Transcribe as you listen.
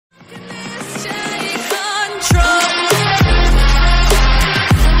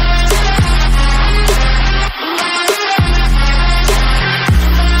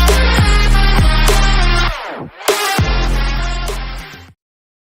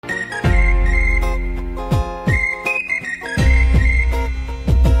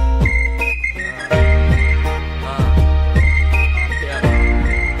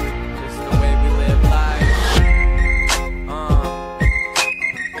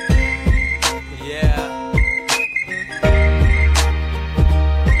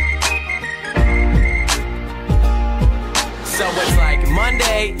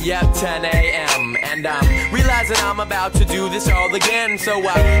about to do this all again. So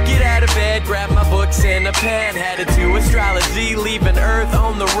I get out of bed, grab my books and a pen, headed to astrology, leaving Earth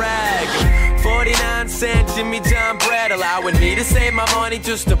on the rag. 49-cent Jimmy John bread, allowing me to save my money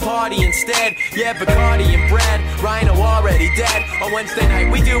just to party instead. Yeah, Bacardi and bread, Rhino already dead. On Wednesday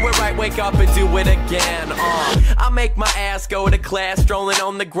night we do it right, wake up and do it again. I make my ass go to class, strolling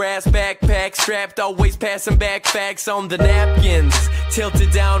on the grass, backpack strapped, always passing back facts on the napkins,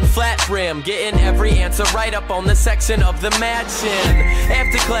 tilted down flat brim, getting every answer right up on the section of the matching.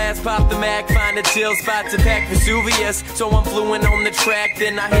 After class, pop the Mac, find a chill spot to pack Vesuvius, so I'm fluent on the track,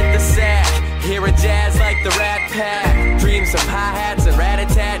 then I hit the sack. Hearing jazz like the Rat Pack, dreams of hi-hats and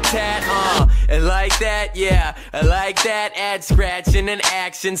rat-a-tat-tat, and like that, yeah, I like that. Add scratching and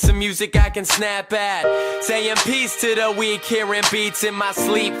action, some music I can snap at, saying peace to the weak, hearing beats in my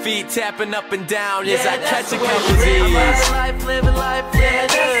sleep, feet tapping up and down as I catch a couple Z's. I'm living life, yeah,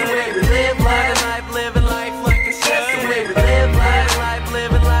 that's the way we live life, living life like a show. That's the way we live life,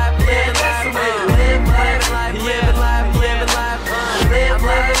 living life, yeah, that's the way we live life, living life, living life,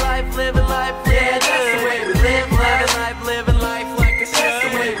 living life, living life, yeah, that's the way we live life, living life like a show. That's the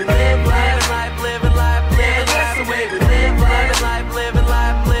way we live life, living life, yeah, that's the way we live life, living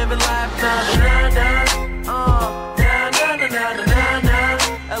life, living life, na na na na,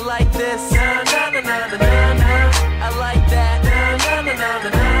 I like this, na na na na, I like that, na na na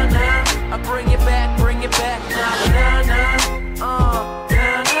na, I bring it back, na na na,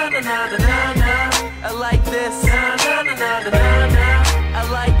 I like this, na na na, I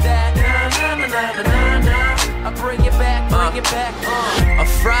like that, na na, I bring it back, A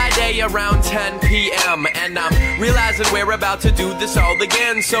Friday around 10 p.m. and I'm realizing we're about to do this all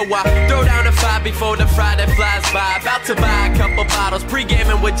again. So I throw down a 5 before the Friday flies by. About to buy a couple bottles,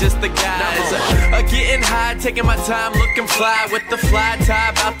 pre-gaming with just the guys. Getting high, taking my time, looking fly with the fly tie,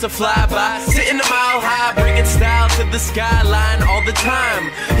 about to fly by. Sitting a mile high, bringing style to the skyline all the time.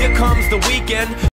 Here comes the weekend.